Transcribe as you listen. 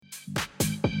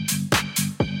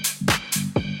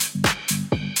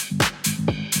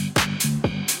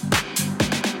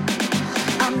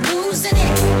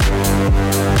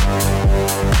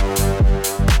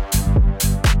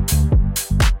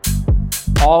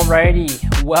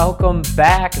Alrighty, welcome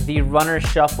back. The Runner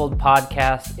Shuffled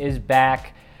podcast is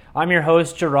back. I'm your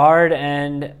host, Gerard,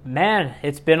 and man,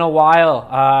 it's been a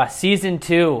while. Season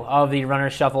 2 of the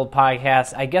Runner Shuffled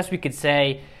podcast. I guess we could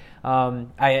say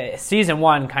Season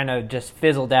 1 kind of just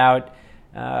fizzled out.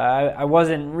 I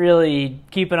wasn't really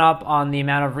keeping up on the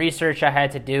amount of research I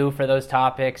had to do for those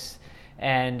topics,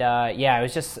 and it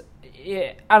was just,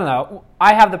 I don't know.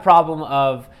 I have the problem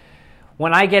of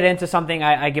when I get into something,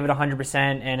 I give it 100%,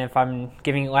 and if I'm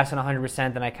giving it less than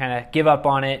 100%, then I kind of give up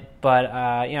on it. But,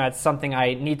 it's something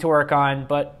I need to work on.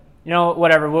 But,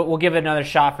 whatever. We'll give it another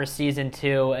shot for Season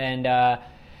 2. And,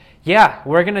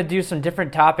 we're going to do some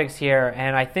different topics here.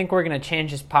 And I think we're going to change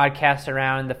this podcast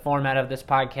around, the format of this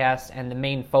podcast and the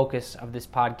main focus of this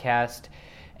podcast.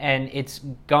 And it's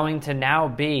going to now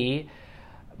be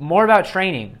more about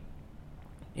training.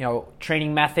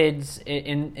 Training methods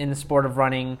in the sport of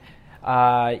running.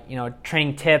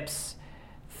 Training tips,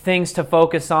 things to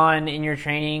focus on in your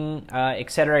training, et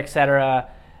cetera, et cetera.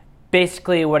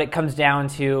 Basically, what it comes down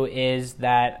to is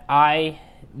that I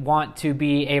want to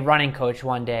be a running coach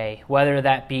one day, whether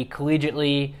that be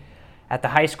collegiately at the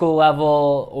high school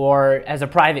level or as a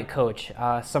private coach,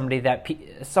 somebody that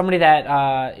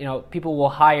people will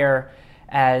hire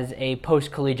as a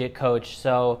post-collegiate coach.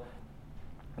 So,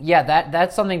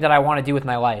 that's something that I want to do with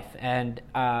my life, and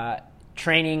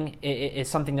training is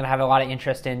something that I have a lot of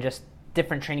interest in, just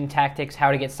different training tactics,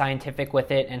 how to get scientific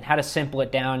with it, and how to simple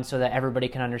it down so that everybody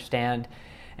can understand.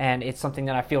 And it's something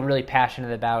that I feel really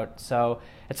passionate about. So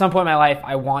at some point in my life,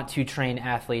 I want to train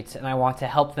athletes, and I want to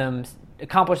help them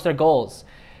accomplish their goals.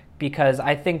 Because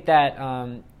I think that,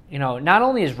 not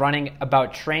only is running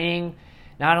about training,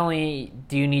 not only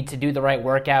do you need to do the right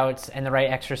workouts and the right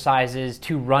exercises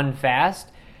to run fast,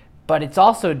 but it's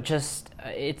also just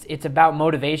it's about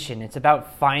motivation. It's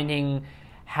about finding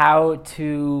how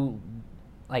to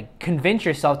convince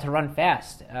yourself to run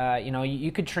fast.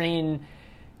 You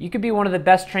could be one of the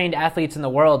best trained athletes in the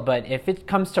world, but if it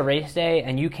comes to race day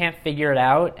and you can't figure it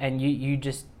out and you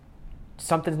just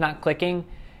something's not clicking,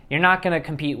 you're not going to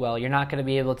compete well. You're not going to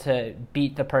be able to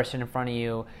beat the person in front of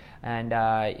you, and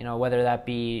whether that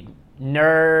be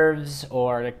nerves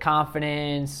or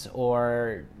confidence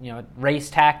or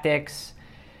race tactics,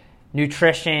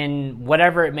 nutrition,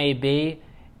 whatever it may be.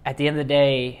 At the end of the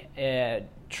day,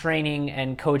 training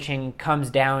and coaching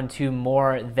comes down to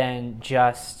more than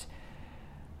just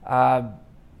what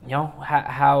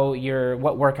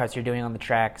workouts you're doing on the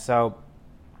track. So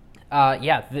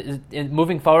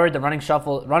moving forward, the Runner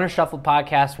Shuffle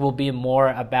podcast will be more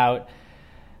about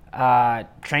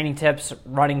training tips,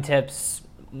 running tips,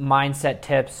 mindset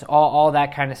tips, all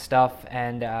that kind of stuff.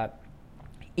 And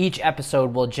each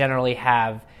episode will generally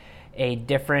have a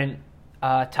different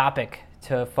topic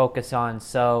to focus on.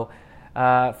 So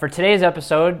for today's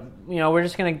episode, we're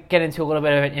just going to get into a little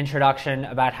bit of an introduction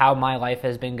about how my life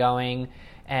has been going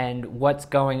and what's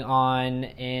going on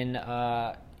in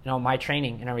my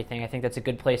training and everything. I think that's a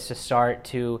good place to start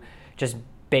to just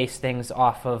base things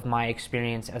off of my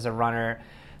experience as a runner.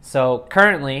 So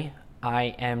currently,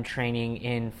 I am training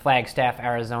in Flagstaff,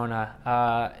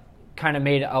 Arizona. Kind of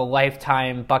made a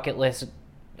lifetime bucket list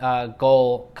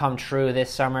goal come true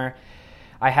this summer.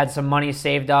 I had some money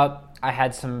saved up, I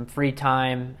had some free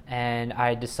time, and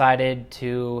I decided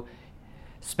to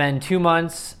spend 2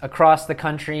 months across the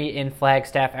country in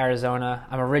Flagstaff, Arizona.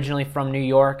 I'm originally from New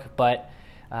York, but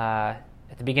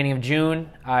at the beginning of June,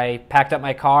 I packed up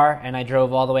my car and I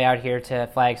drove all the way out here to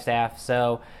Flagstaff.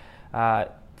 So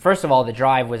first of all, the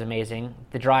drive was amazing.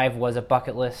 The drive was a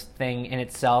bucket list thing in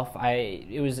itself.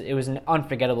 It was an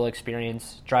unforgettable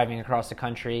experience driving across the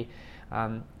country.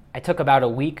 I took about a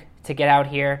week to get out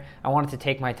here. I wanted to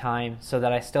take my time so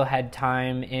that I still had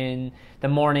time in the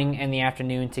morning and the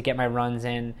afternoon to get my runs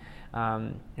in.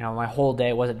 My whole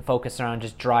day wasn't focused around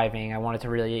just driving. I wanted to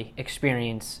really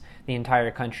experience the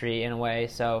entire country in a way.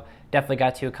 So definitely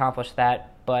got to accomplish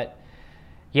that. But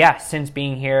yeah, since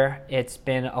being here, it's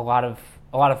been a lot of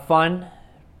fun,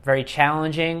 very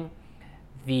challenging.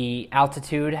 The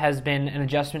altitude has been an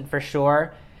adjustment for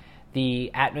sure.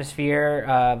 The atmosphere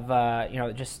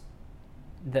of just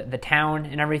the town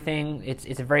and everything,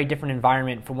 it's a very different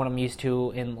environment from what I'm used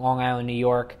to in Long Island, New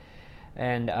York.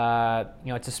 And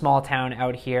it's a small town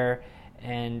out here,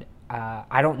 and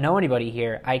I don't know anybody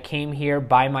here. I came here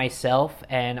by myself,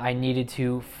 and I needed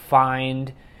to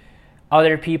find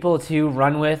other people to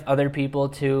run with, other people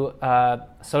to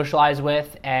socialize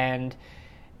with, and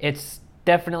it's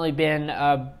definitely been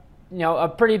a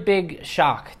pretty big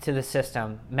shock to the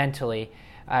system mentally.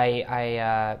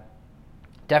 I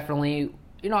definitely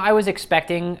I was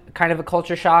expecting kind of a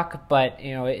culture shock, but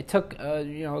it took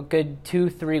a good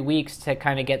 2-3 weeks to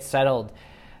kind of get settled,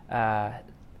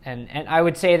 and I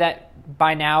would say that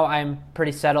by now I'm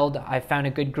pretty settled. I've found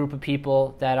a good group of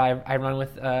people that I run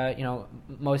with.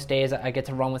 Most days I get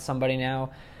to run with somebody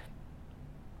now.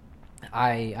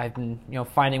 I've been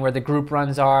finding where the group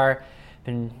runs are,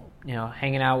 been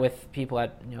hanging out with people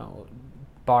at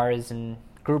bars and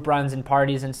group runs and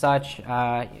parties and such.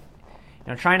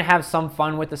 Trying to have some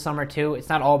fun with the summer too. It's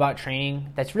not all about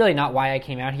training. That's really not why I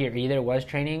came out here either. Was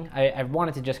training. I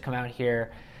wanted to just come out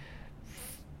here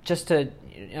just to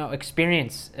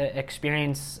experience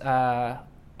a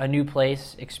new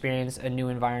place, experience a new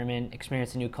environment,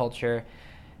 experience a new culture,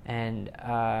 and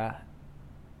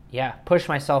push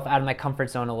myself out of my comfort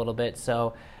zone a little bit.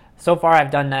 So far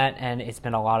I've done that, and it's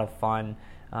been a lot of fun.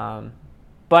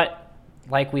 But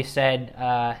like we said,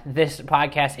 this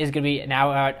podcast is going to be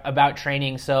now about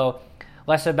training, so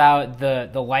less about the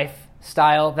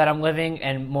lifestyle that I'm living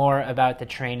and more about the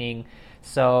training.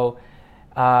 So,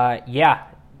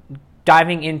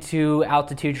 diving into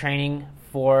altitude training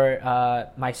for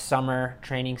my summer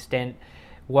training stint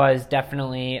was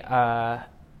definitely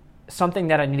something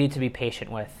that I needed to be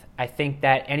patient with. I think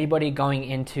that anybody going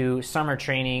into summer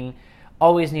training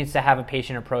always needs to have a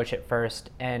patient approach at first,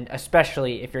 and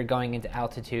especially if you're going into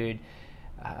altitude.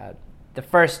 The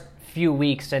first few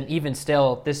weeks, and even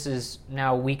still, this is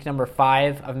now week number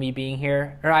 5 of me being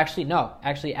here. Or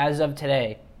actually as of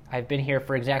today, I've been here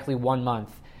for exactly 1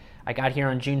 month. I got here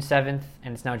on June 7th,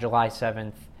 and it's now July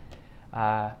 7th.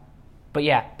 But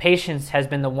yeah, patience has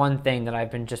been the one thing that I've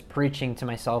been just preaching to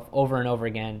myself over and over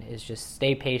again, is just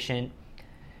stay patient.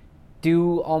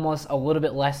 Do almost a little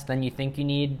bit less than you think you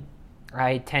need.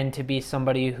 I tend to be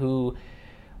somebody who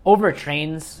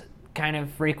overtrains kind of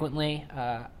frequently.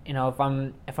 If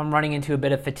I'm running into a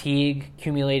bit of fatigue,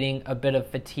 accumulating a bit of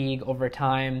fatigue over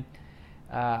time,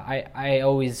 I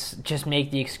always just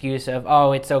make the excuse of,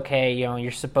 oh, it's okay.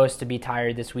 You're supposed to be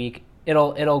tired this week.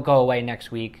 It'll go away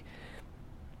next week.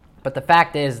 But the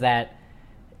fact is that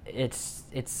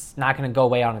it's not going to go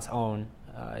away on its own.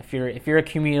 If you're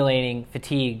accumulating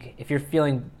fatigue, if you're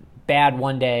feeling bad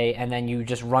one day and then you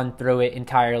just run through it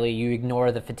entirely, you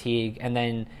ignore the fatigue, and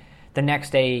then the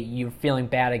next day you're feeling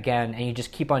bad again, and you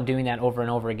just keep on doing that over and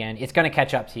over again, it's going to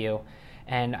catch up to you.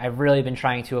 And I've really been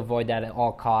trying to avoid that at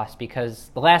all costs,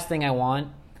 because the last thing I want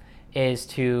is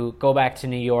to go back to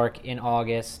New York in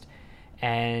August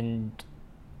and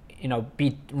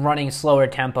be running slower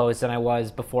tempos than I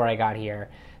was before I got here.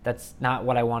 That's not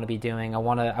what I want to be doing. I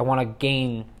want to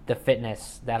gain the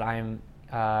fitness that I'm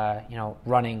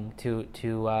running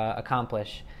to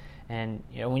accomplish. And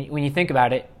when you think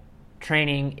about it,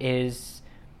 training is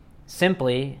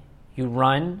simply you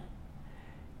run,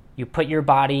 you put your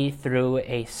body through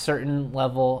a certain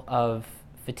level of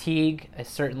fatigue, a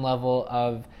certain level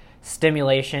of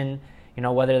stimulation.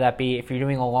 Whether that be, if you're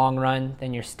doing a long run,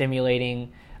 then you're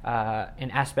stimulating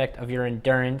an aspect of your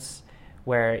endurance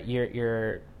where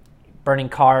you're burning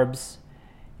carbs,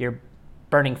 you're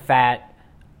burning fat.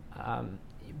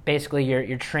 Basically,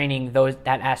 you're training that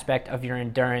aspect of your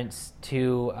endurance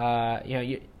to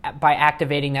by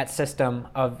activating that system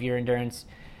of your endurance,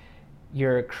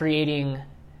 you're creating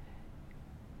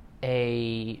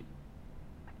a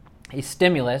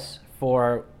stimulus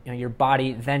for your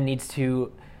body. Then needs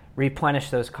to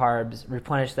replenish those carbs,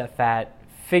 replenish that fat,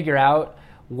 figure out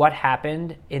what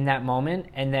happened in that moment,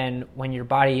 and then when your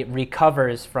body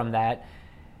recovers from that,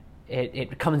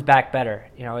 it comes back better.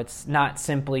 It's not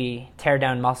simply tear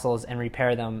down muscles and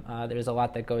repair them. There's a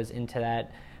lot that goes into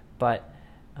that, but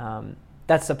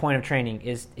that's the point of training.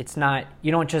 It's not,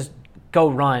 you don't just go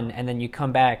run and then you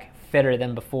come back fitter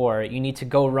than before. You need to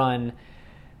go run,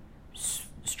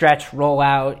 stretch, roll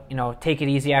out, take it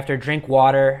easy after, drink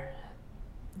water,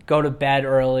 go to bed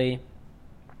early,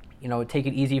 take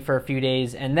it easy for a few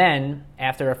days, and then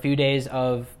after a few days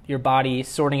of your body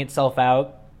sorting itself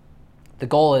out, the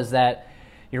goal is that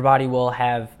your body will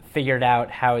have figured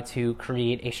out how to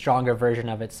create a stronger version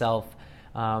of itself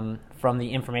from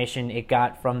the information it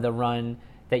got from the run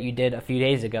that you did a few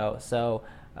days ago. So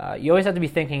you always have to be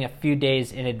thinking a few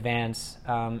days in advance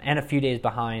and a few days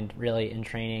behind, really, in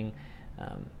training.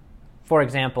 For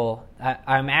example,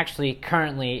 I'm actually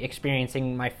currently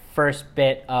experiencing my first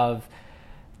bit of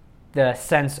the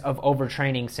sense of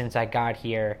overtraining since I got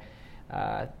here.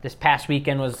 This past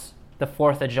weekend was the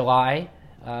 4th of July,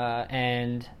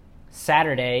 and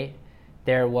Saturday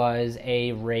there was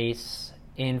a race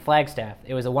in Flagstaff.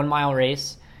 It was a 1 mile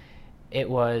race. It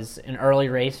was an early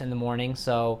race in the morning,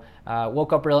 so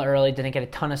woke up real early, didn't get a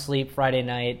ton of sleep Friday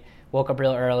night, woke up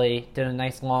real early, did a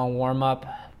nice long warm-up,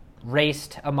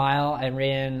 raced a mile. I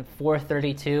ran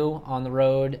 4:32 on the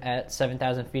road at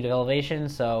 7,000 feet of elevation.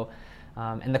 So,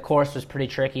 and the course was pretty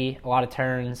tricky, a lot of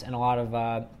turns and a lot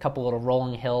of couple little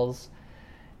rolling hills.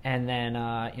 And then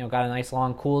got a nice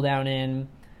long cool down in.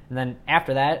 And then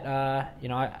after that,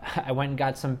 I went and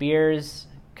got some beers.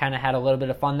 Kind of had a little bit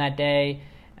of fun that day.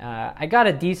 I got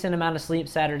a decent amount of sleep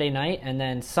Saturday night, and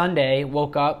then Sunday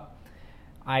woke up.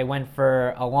 I went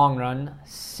for a long run,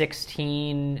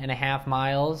 16 and a half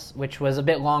miles, which was a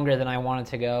bit longer than I wanted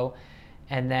to go.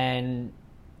 And then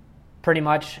pretty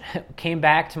much came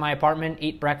back to my apartment,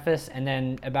 ate breakfast, and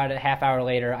then about a half hour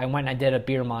later, I went and I did a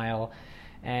beer mile.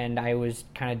 And I was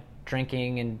kind of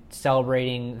drinking and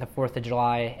celebrating the 4th of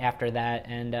July after that.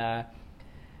 And,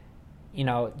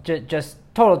 just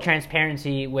total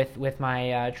transparency with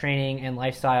my training and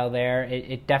lifestyle there.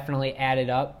 It definitely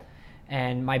added up.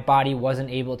 And my body wasn't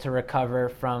able to recover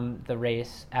from the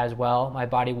race as well. My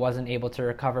body wasn't able to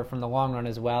recover from the long run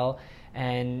as well.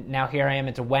 And now here I am,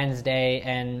 it's a Wednesday,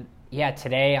 and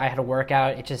today I had a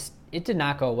workout. It did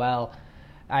not go well.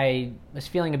 I was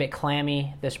feeling a bit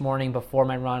clammy this morning before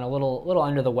my run, a little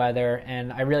under the weather,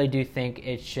 and I really do think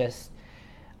it's just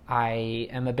I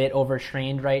am a bit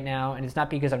overtrained right now, and it's not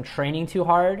because I'm training too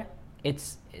hard.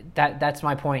 That's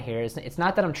my point here. It's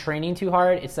not that I'm training too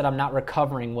hard, it's that I'm not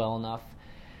recovering well enough.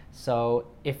 So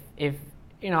if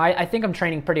I think I'm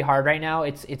training pretty hard right now.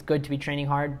 It's good to be training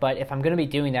hard, but if I'm going to be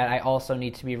doing that, I also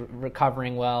need to be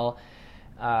recovering well.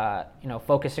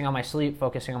 Focusing on my sleep,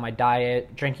 focusing on my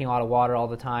diet, drinking a lot of water all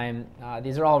the time.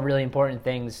 These are all really important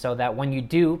things so that when you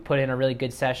do put in a really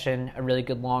good session, a really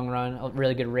good long run, a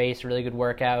really good race, a really good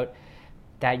workout,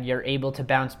 that you're able to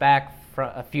bounce back for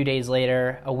a few days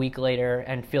later, a week later,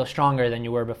 and feel stronger than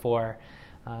you were before.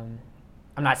 I'm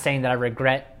not saying that I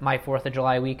regret my 4th of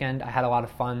July weekend. I had a lot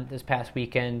of fun this past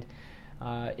weekend.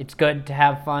 It's good to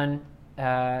have fun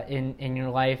in your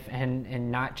life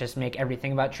and not just make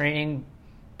everything about training.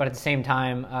 But at the same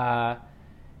time,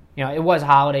 it was a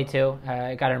holiday too.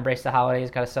 Got to embrace the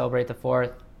holidays, got to celebrate the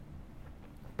 4th.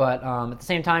 But at the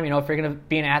same time, if you're going to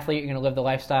be an athlete, you're going to live the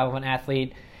lifestyle of an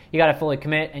athlete, you got to fully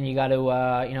commit, and you got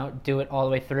to do it all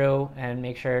the way through and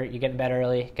make sure you're getting bed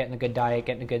early, getting a good diet,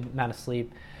 getting a good amount of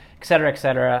sleep, et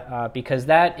cetera, because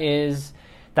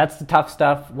that's the tough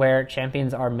stuff where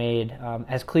champions are made.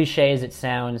 As cliche as it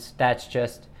sounds, that's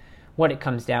just what it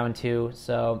comes down to.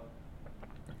 So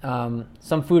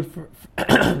some food for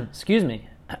excuse me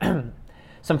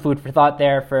some food for thought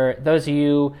there for those of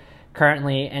you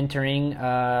currently entering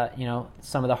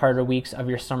some of the harder weeks of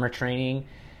your summer training.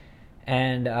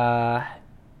 And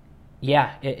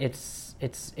it's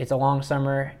a long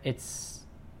summer. It's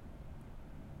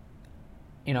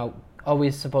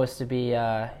always supposed to be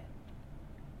hey,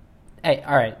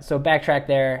 all right, so backtrack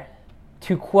there.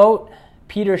 To quote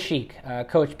Peter Sheik,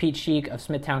 Coach Pete Sheik of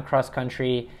Smithtown Cross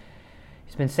Country,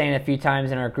 he's been saying it a few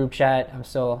times in our group chat. I'm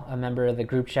still a member of the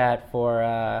group chat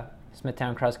for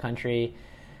Smithtown Cross Country.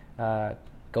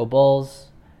 Go Bulls.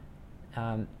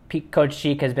 Coach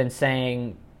Sheik has been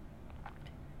saying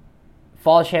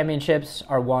fall championships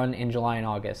are won in July and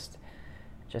August.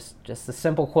 Just a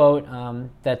simple quote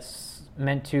that's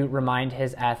meant to remind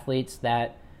his athletes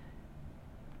that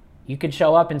you could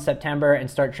show up in September and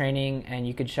start training, and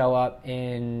you could show up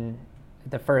in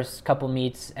the first couple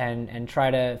meets and try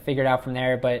to figure it out from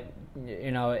there. But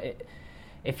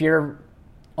if you're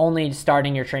only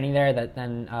starting your training there,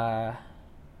 then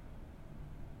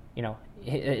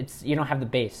it's you don't have the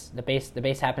base. The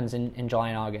base happens in July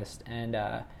and August, and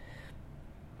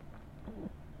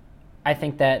I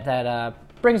think that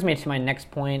brings me to my next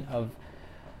point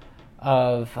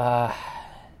of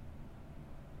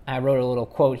I wrote a little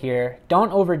quote here.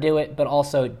 Don't overdo it, but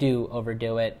also do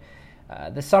overdo it.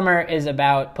 The summer is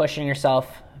about pushing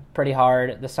yourself pretty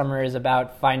hard. The summer is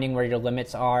about finding where your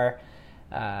limits are.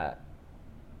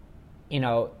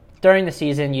 During the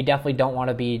season, you definitely don't want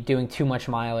to be doing too much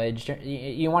mileage.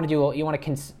 You want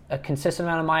a consistent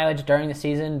amount of mileage during the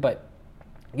season, but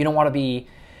you don't want to be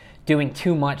doing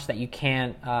too much that you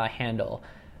can't handle.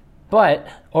 But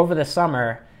over the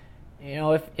summer,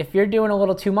 if you're doing a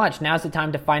little too much, now's the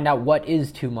time to find out what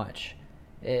is too much.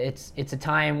 It's a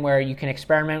time where you can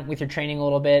experiment with your training a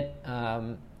little bit.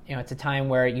 It's a time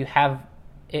where you have,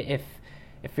 if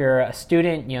you're a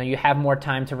student, you have more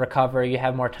time to recover, you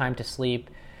have more time to sleep,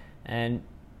 and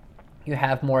you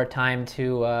have more time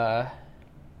to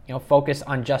focus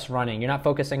on just running. You're not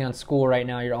focusing on school right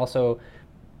now. You're also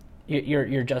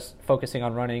you're just focusing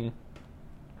on running.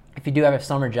 If you do have a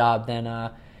summer job, then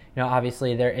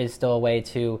obviously there is still a way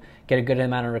to get a good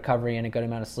amount of recovery and a good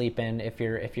amount of sleep in if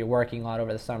you're working a lot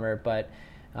over the summer. But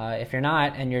If you're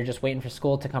not and you're just waiting for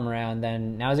school to come around,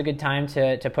 then now's a good time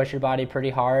to push your body pretty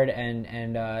hard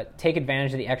and take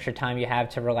advantage of the extra time you have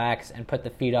to relax and put the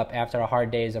feet up after a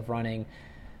hard days of running.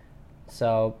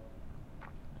 So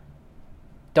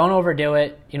don't overdo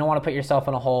it. You don't want to put yourself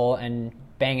in a hole and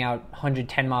bang out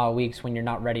 110-mile weeks when you're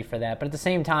not ready for that. But at the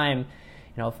same time,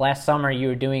 if last summer you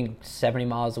were doing 70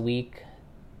 miles a week,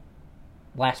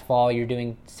 last fall you're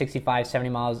doing 65, 70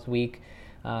 miles a week,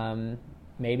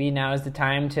 maybe now is the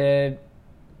time to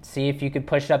see if you could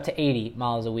push it up to 80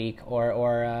 miles a week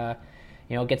or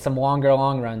get some longer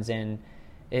long runs in.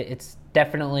 It's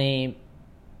definitely,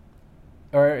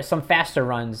 or some faster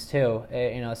runs too.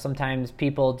 Sometimes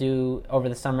people do over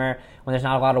the summer when there's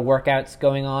not a lot of workouts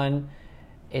going on.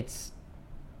 It's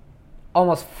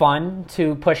almost fun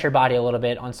to push your body a little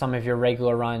bit on some of your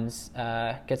regular runs,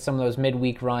 get some of those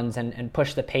midweek runs and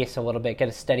push the pace a little bit, get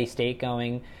a steady state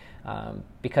going,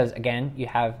 because again, you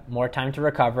have more time to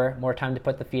recover, more time to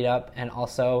put the feet up, and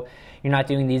also you're not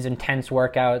doing these intense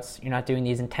workouts, you're not doing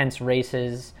these intense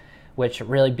races which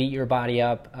really beat your body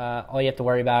up. All you have to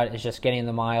worry about is just getting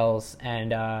the miles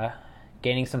and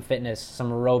gaining some fitness, some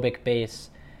aerobic base.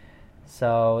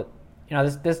 So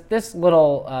this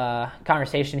little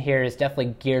conversation here is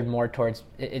definitely geared more towards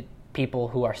people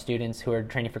who are students who are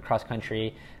training for cross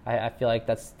country. I feel like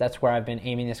that's where I've been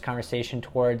aiming this conversation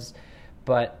towards.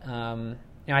 But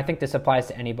I think this applies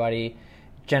to anybody.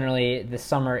 Generally, the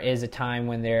summer is a time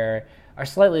when there are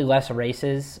slightly less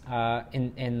races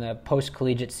in the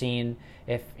post-collegiate scene.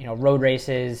 If road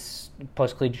races,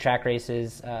 post-collegiate track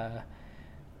races,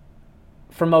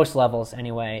 for most levels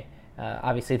anyway.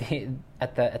 Obviously,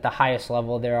 at the highest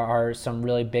level, there are some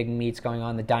really big meets going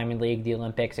on, the Diamond League, the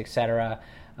Olympics, etc.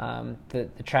 The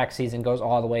track season goes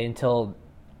all the way until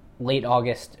late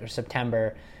August or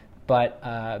September.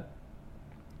 But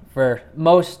for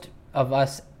most of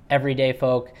us everyday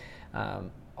folk,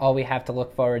 all we have to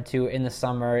look forward to in the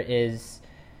summer is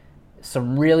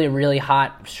some really, really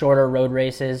hot, shorter road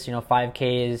races,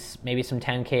 5Ks, maybe some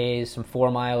 10Ks, some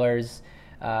 4-milers.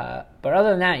 But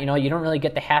other than that, you don't really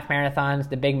get the half marathons,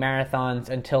 the big marathons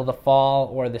until the fall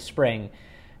or the spring.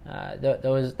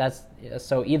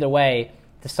 So either way,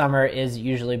 the summer is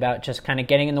usually about just kind of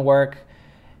getting in the work,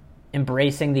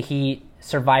 embracing the heat,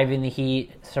 surviving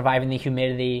the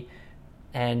humidity,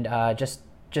 and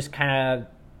just kind of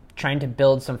trying to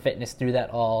build some fitness through that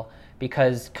all.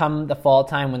 Because come the fall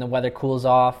time when the weather cools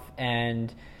off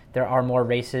and there are more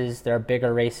races, there are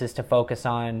bigger races to focus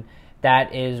on,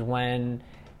 that is when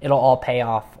it'll all pay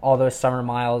off. All those summer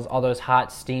miles, all those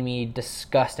hot, steamy,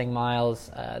 disgusting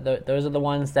miles, those are the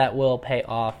ones that will pay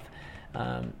off,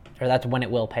 or that's when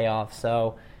it will pay off.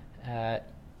 So,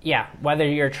 whether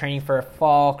you're training for a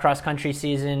fall cross-country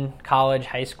season, college,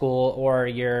 high school, or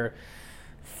you're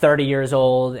 30 years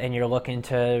old and you're looking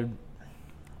to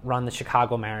run the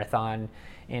Chicago Marathon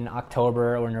in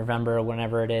October or November or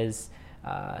whenever it is,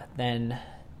 then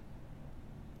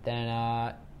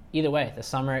either way, the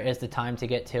summer is the time to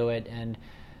get to it. And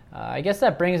I guess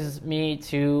that brings me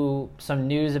to some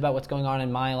news about what's going on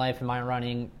in my life and my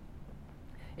running,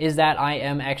 is that I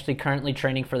am actually currently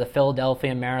training for the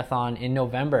Philadelphia Marathon in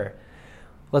November.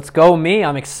 Let's go me.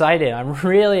 I'm excited. I'm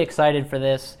really excited for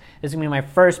this. This is going to be my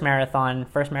first marathon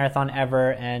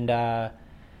ever. And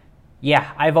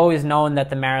I've always known that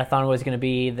the marathon was going to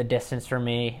be the distance for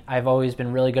me. I've always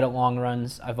been really good at long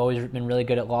runs. I've always been really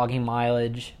good at logging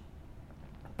mileage.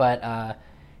 But, I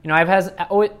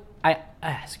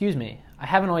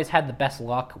haven't always had the best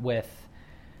luck with,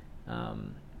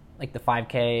 the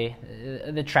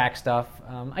 5K, the track stuff.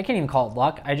 I can't even call it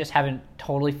luck. I just haven't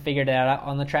totally figured it out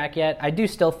on the track yet. I do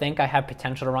still think I have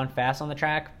potential to run fast on the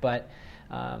track, but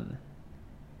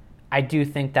I do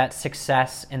think that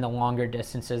success in the longer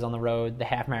distances on the road, the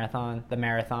half marathon, the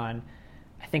marathon,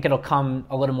 I think it'll come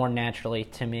a little more naturally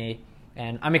to me.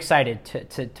 And I'm excited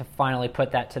to finally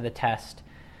put that to the test.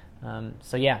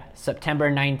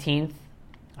 September 19th,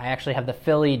 I actually have the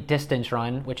Philly Distance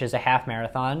Run, which is a half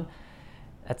marathon.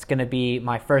 That's going to be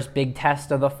my first big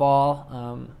test of the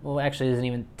fall. Actually, it isn't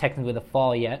even technically the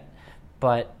fall yet,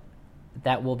 but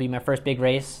that will be my first big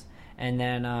race. And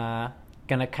then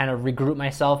going to kind of regroup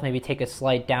myself, maybe take a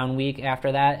slight down week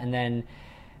after that, and then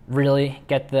really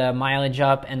get the mileage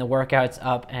up and the workouts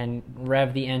up and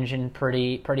rev the engine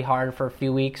pretty hard for a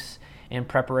few weeks in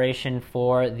preparation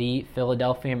for the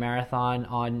Philadelphia Marathon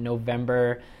on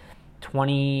November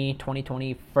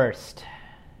 21st,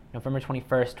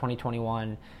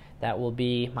 2021. That will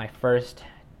be my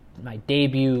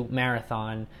debut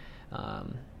marathon.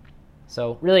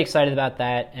 So really excited about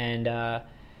that. And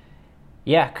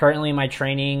Yeah, currently my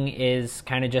training is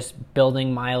kind of just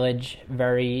building mileage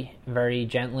very, very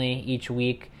gently each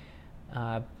week.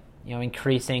 Uh,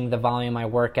 Increasing the volume of my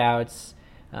workouts,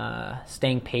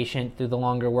 staying patient through the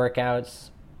longer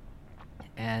workouts,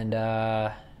 and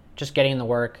just getting the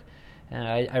work.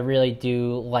 I really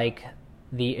do like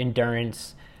the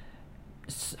endurance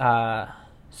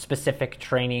specific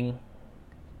training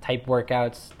type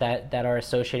workouts that are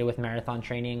associated with marathon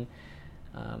training.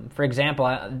 For example,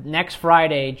 next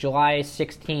Friday, July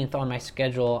 16th, on my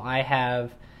schedule, I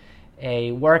have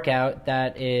a workout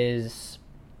that it's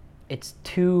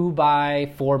 2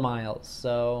 by 4 miles.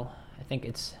 So I think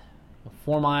it's a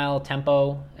 4 mile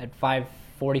tempo at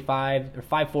 5:45 or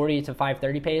 5:40 to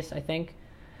 5:30 pace, I think.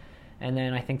 And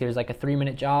then I think there's like a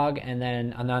 3-minute jog, and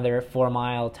then another 4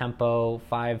 mile tempo,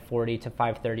 5:40 to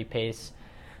 5:30 pace.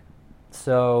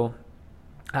 So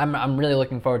I'm really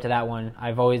looking forward to that one.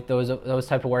 I've always those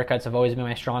type of workouts have always been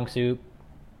my strong suit.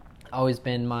 Always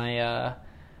been my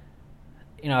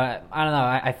I don't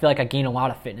know. I feel like I gain a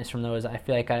lot of fitness from those. I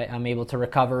feel like I'm able to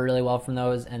recover really well from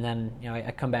those, and then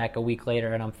I come back a week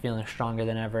later and I'm feeling stronger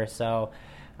than ever. So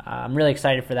I'm really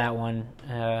excited for that one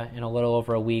in a little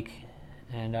over a week,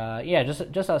 and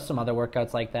just some other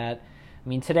workouts like that. I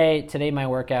mean, today my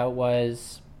workout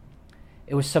was.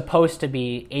 It was supposed to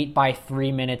be 8 by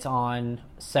 3 minutes on,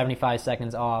 75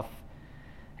 seconds off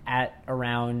at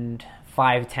around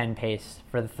 5:10 pace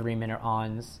for the 3-minute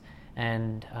ons.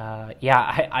 And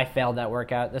I failed that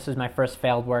workout. This was my first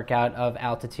failed workout of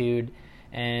altitude.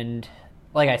 And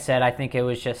like I said, I think it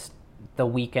was just the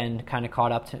weekend kind of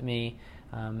caught up to me.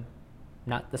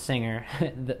 Not the singer,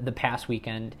 the past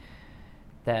weekend.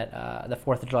 That the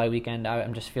 4th of July weekend,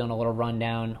 I'm just feeling a little run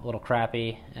down, a little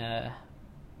crappy.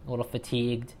 A little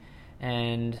fatigued,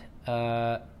 and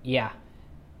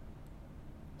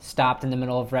stopped in the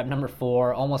middle of rep number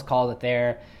 4, almost called it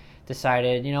there,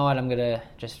 decided, you know what, I'm gonna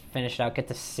just finish it out, get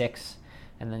to 6,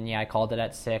 and then I called it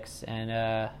at 6, and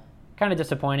kind of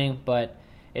disappointing, but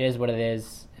it is what it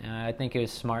is. I think it was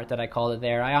smart that I called it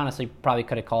there. I honestly probably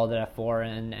could have called it at 4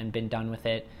 and been done with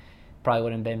it. Probably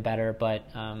would have been better, but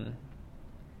and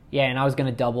I was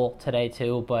gonna double today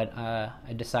too, but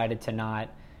I decided to not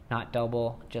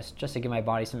double, just to give my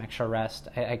body some extra rest.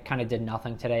 I kind of did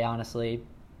nothing today, honestly,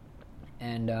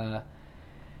 and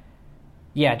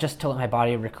just to let my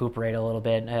body recuperate a little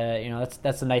bit.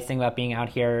 That's the nice thing about being out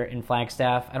here in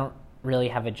Flagstaff. I don't really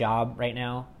have a job right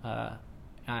now.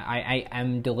 I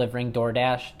am delivering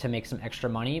DoorDash to make some extra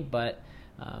money, but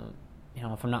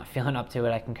if I'm not feeling up to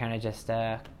it, I can kind of just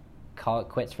call it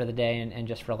quits for the day and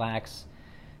just relax.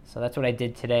 So that's what I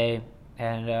did today,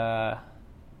 and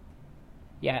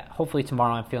hopefully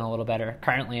tomorrow I'm feeling a little better.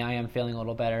 Currently, I am feeling a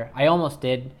little better. I almost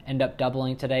did end up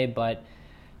doubling today, but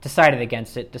decided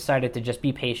against it. Decided to just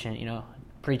be patient,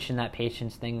 preaching that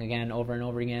patience thing again over and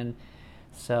over again.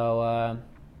 So,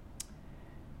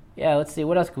 let's see.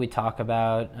 What else could we talk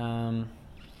about?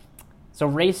 So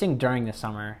racing during the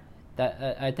summer.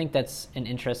 I think that's an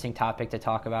interesting topic to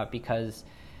talk about because,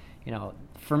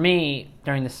 for me,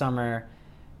 during the summer,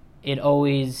 it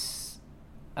always...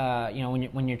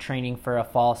 when you're training for a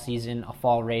fall season, a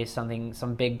fall race,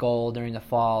 some big goal during the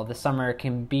fall, the summer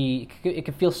can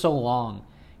feel so long.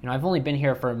 I've only been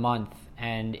here for a month,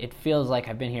 and it feels like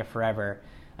I've been here forever.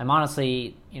 I'm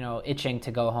honestly, itching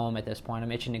to go home at this point.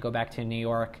 I'm itching to go back to New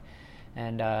York,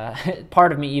 and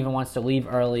part of me even wants to leave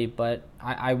early, but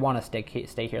I want to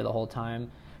stay here the whole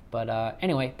time. But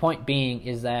anyway, point being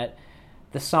is that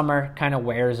the summer kind of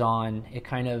wears on. It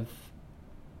kind of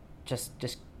just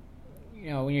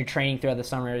when you're training throughout the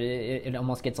summer, it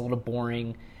almost gets a little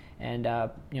boring. And,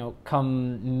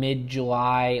 come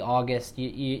mid-July, August,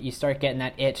 you start getting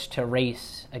that itch to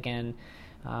race again.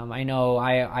 I know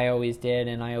I always did,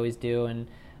 and I always do. And,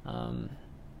 and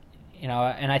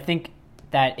I think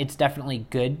that it's definitely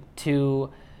good to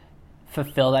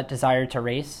fulfill that desire to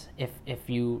race if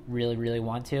you really, really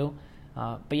want to.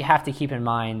 But you have to keep in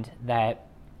mind that,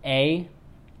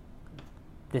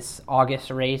 this August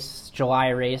race, July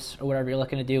race, or whatever you're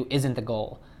looking to do isn't the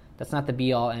goal. That's not the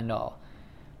be-all, end-all.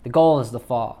 The goal is the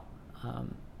fall.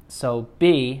 So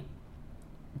B,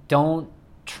 don't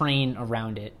train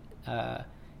around it.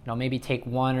 Maybe take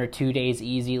 1 or 2 days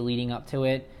easy leading up to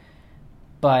it.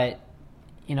 But,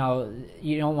 you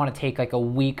don't want to take like a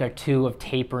week or 2 of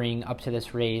tapering up to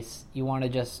this race. You want to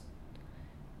just,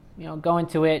 go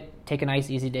into it, take a nice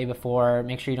easy day before,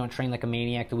 make sure you don't train like a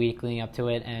maniac the week leading up to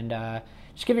it, and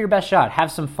just give it your best shot. Have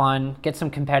some fun. Get some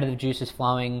competitive juices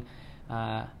flowing.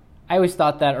 I always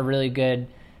thought that a really good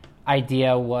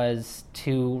idea was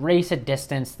to race a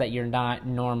distance that you're not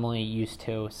normally used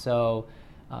to. So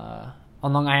on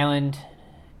Long Island,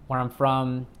 where I'm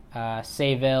from,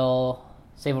 Sayville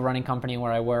Running Company,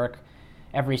 where I work,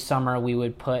 every summer we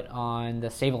would put on the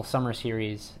Sayville Summer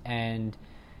Series, and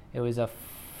it was a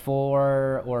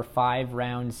 4 or 5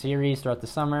 round series throughout the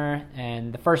summer,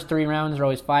 and the first 3 rounds were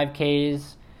always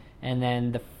 5Ks, and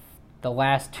then the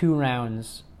last 2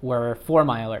 rounds were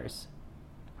 4-milers.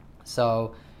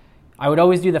 So I would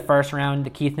always do the first round, the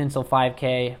Keith Ninsel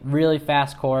 5K, really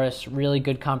fast course, really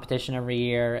good competition every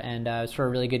year, and it was for a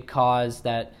really good cause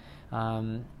that,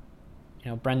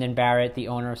 Brendan Barrett, the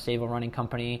owner of Sayville Running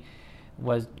Company,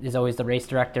 is always the race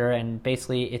director, and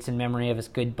basically it's in memory of his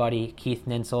good buddy Keith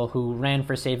Ninsel, who ran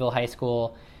for Sayville High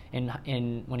School when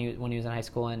he was in high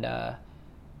school, and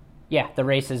the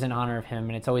race is in honor of him,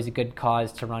 and it's always a good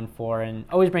cause to run for, and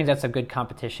always brings out some good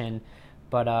competition.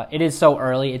 But it is so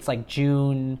early; it's like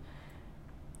June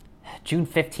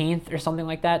 15th or something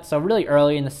like that. So really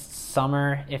early in the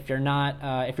summer. If you're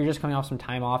just coming off some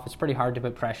time off, it's pretty hard to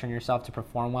put pressure on yourself to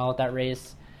perform well at that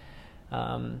race.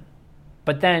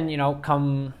 But then,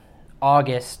 come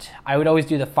August, I would always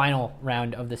do the final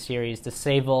round of the series, the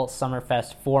Sayville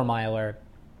Summerfest 4-miler.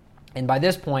 And by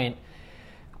this point,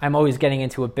 I'm always getting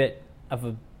into a bit of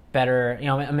a better,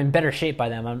 I'm in better shape by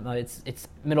then. It's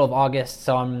middle of August,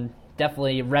 so I'm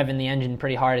definitely revving the engine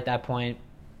pretty hard at that point,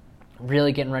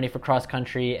 really getting ready for cross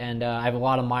country, and I have a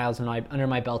lot of miles under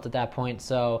my belt at that point.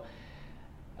 So,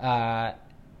 I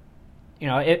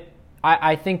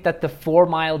think that the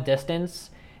 4-mile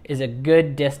distance is a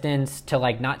good distance to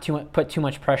not put too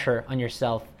much pressure on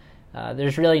yourself.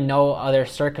 There's really no other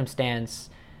circumstance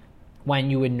when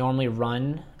you would normally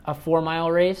run a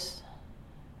 4-mile race.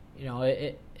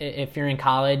 If you're in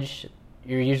college,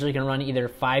 you're usually going to run either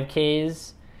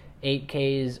 5Ks,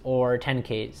 8Ks, or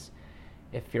 10Ks.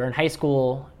 If you're in high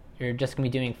school, you're just going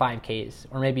to be doing 5Ks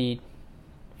or maybe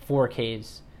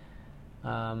 4Ks.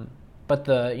 But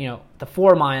the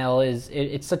 4-mile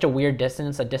it's such a weird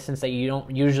distance, a distance that you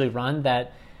don't usually run,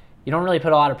 that you don't really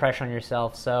put a lot of pressure on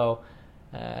yourself. So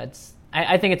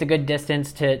I think it's a good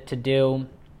distance to do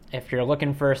if you're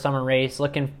looking for a summer race,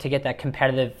 looking to get that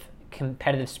competitive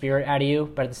spirit out of you.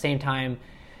 But at the same time,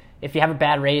 if you have a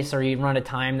bad race or you run a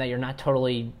time that you're not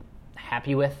totally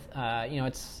happy with,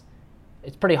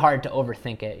 it's pretty hard to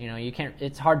overthink it. You can't.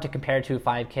 It's hard to compare to a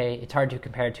 5K. It's hard to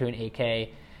compare to an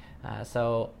 8K.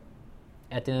 So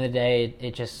at the end of the day,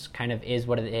 it just kind of is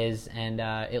what it is, and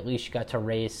at least you got to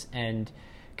race and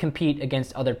compete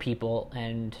against other people,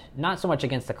 and not so much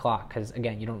against the clock, because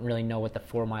again, you don't really know what the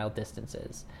 4-mile distance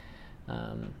is.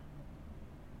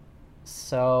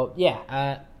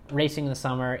 Racing in the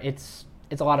summer, it's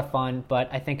a lot of fun, but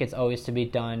I think it's always to be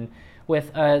done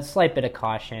with a slight bit of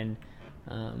caution.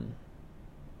 One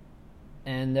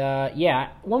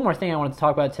more thing I wanted to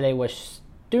talk about today was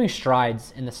doing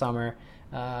strides in the summer.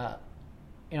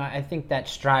 I think that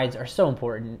strides are so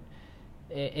important.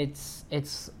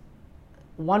 It's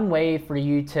one way for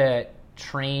you to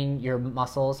train your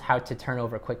muscles how to turn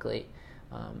over quickly.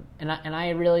 And I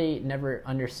really never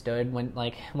understood when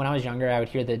I was younger, I would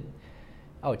hear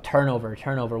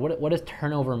turnover. What does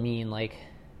turnover mean? Like,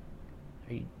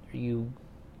 are you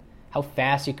how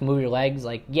fast you can move your legs?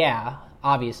 Yeah,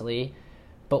 obviously,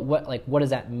 but what does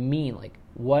that mean?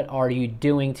 What are you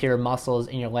doing to your muscles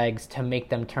in your legs to make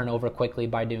them turn over quickly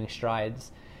by doing strides?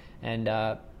 And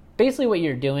basically what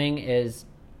you're doing is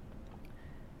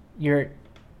you're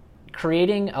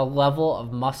creating a level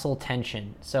of muscle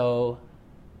tension. So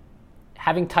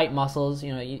having tight muscles, at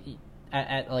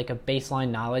a baseline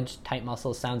knowledge, tight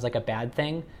muscles sounds like a bad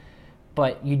thing,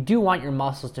 but you do want your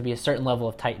muscles to be a certain level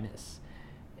of tightness.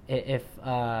 If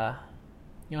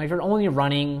you're only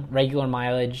running regular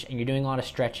mileage and you're doing a lot of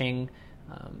stretching,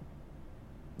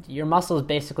 your muscles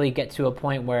basically get to a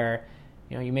point where,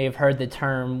 you may have heard the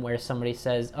term where somebody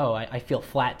says, "Oh, I feel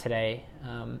flat today."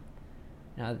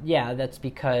 That's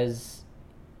because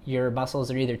your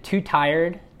muscles are either too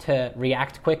tired to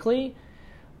react quickly,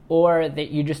 or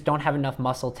that you just don't have enough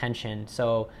muscle tension.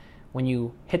 So when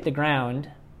you hit the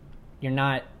ground, you're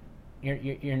not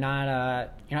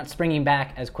springing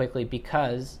back as quickly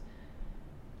because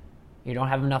you don't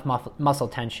have enough muscle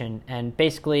tension. And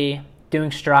basically,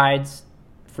 doing strides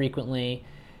frequently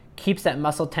keeps that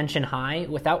muscle tension high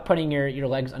without putting your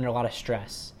legs under a lot of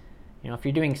stress. If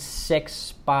you're doing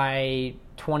 6 by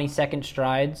 20-second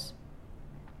strides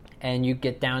and you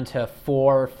get down to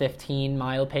 4 or 15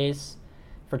 mile pace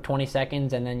for 20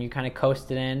 seconds and then you kind of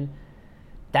coast it in,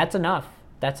 that's enough.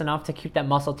 That's enough to keep that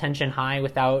muscle tension high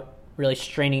without really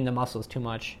straining the muscles too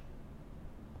much.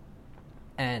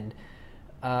 And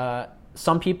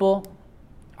some people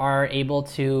are able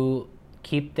to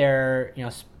keep their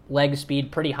leg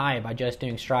speed pretty high by just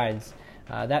doing strides.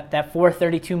 That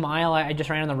 4:32 mile I just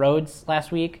ran on the roads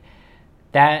last week,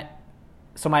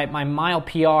 so my mile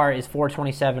PR is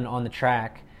 4:27 on the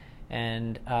track,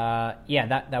 and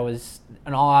that was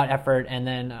an all-out effort. And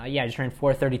then I just ran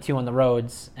 4:32 on the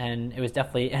roads, and it was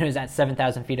at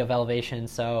 7,000 feet of elevation.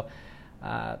 So,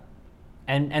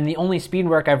 and the only speed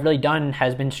work I've really done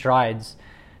has been strides.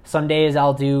 Some days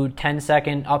I'll do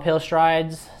 10-second uphill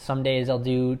strides. Some days I'll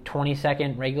do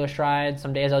 20-second regular strides.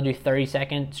 Some days I'll do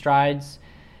 30-second strides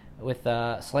with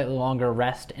a slightly longer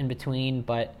rest in between.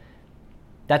 But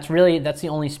that's the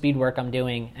only speed work I'm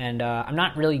doing. And I'm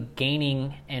not really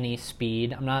gaining any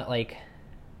speed. I'm not like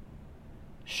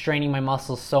straining my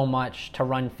muscles so much to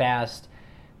run fast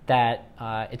that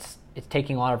it's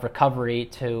taking a lot of recovery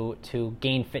to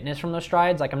gain fitness from those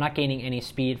strides. Like, I'm not gaining any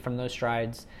speed from those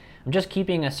strides. I'm just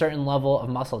keeping a certain level of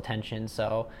muscle tension.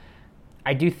 So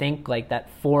I do think like that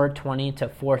 4:20 to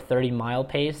 4:30 mile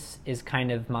pace is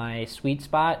kind of my sweet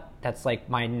spot. That's like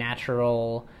my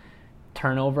natural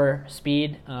turnover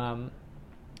speed.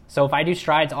 So if I do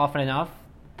strides often enough,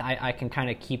 I can kind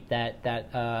of keep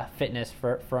that fitness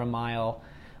for a mile,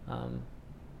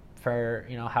 for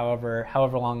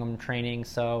however long I'm training.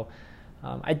 So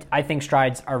I think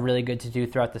strides are really good to do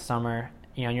throughout the summer.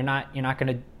 You're not going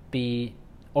to be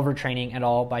overtraining at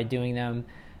all by doing them,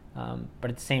 but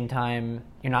at the same time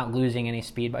you're not losing any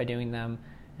speed by doing them.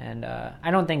 And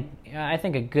I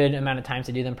think a good amount of times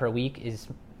to do them per week is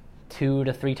 2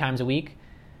 to 3 times a week.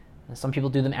 Some people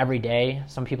do them every day.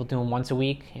 Some people do them once a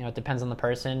week. It depends on the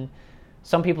person.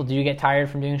 Some people do get tired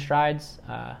from doing strides,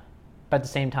 but at the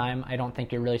same time, I don't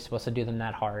think you're really supposed to do them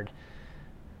that hard.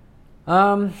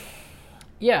 I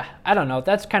don't know.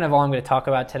 That's kind of all I'm going to talk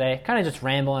about today. Kind of just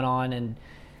rambling on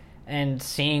and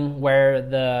seeing where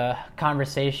the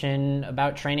conversation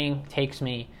about training takes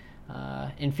me.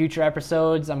 In future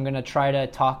episodes, I'm going to try to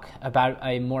talk about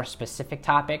a more specific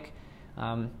topic.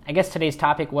 I guess today's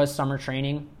topic was summer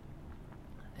training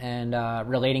and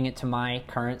relating it to my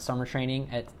current summer training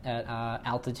at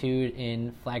altitude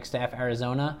in Flagstaff,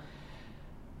 Arizona.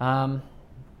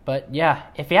 But yeah,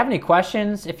 if you have any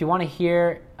questions, if you want to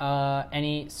hear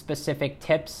any specific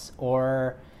tips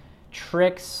or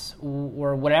tricks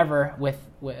or whatever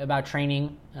about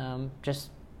training, just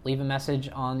leave a message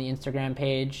on the Instagram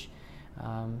page.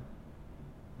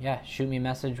 Shoot me a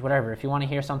message, whatever. If you want to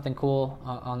hear something cool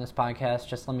on this podcast,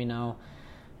 just let me know.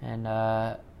 And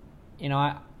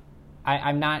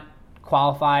I'm not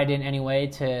qualified in any way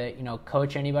to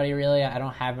coach anybody really. I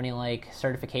don't have any like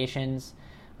certifications,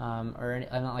 I'm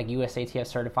not like USATF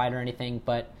certified or anything,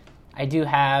 but I do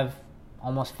have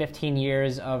almost 15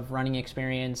 years of running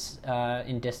experience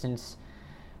in distance.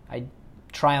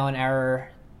 Trial and error,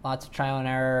 lots of trial and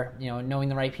error, knowing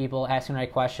the right people, asking the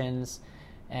right questions.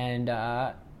 And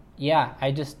I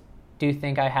just do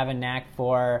think I have a knack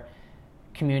for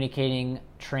communicating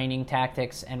training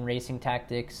tactics and racing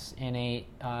tactics in a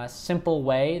simple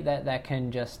way that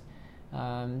can just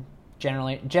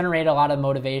generate a lot of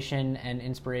motivation and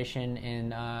inspiration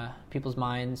in people's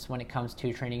minds when it comes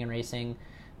to training and racing.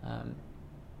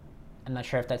 I'm not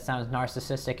sure if that sounds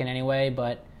narcissistic in any way,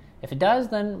 but if it does,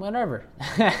 then whatever.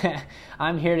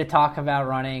 I'm here to talk about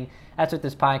running. That's what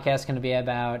this podcast is going to be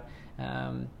about.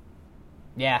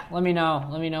 Let me know.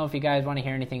 Let me know if you guys want to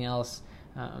hear anything else.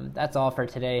 That's all for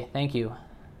today. Thank you.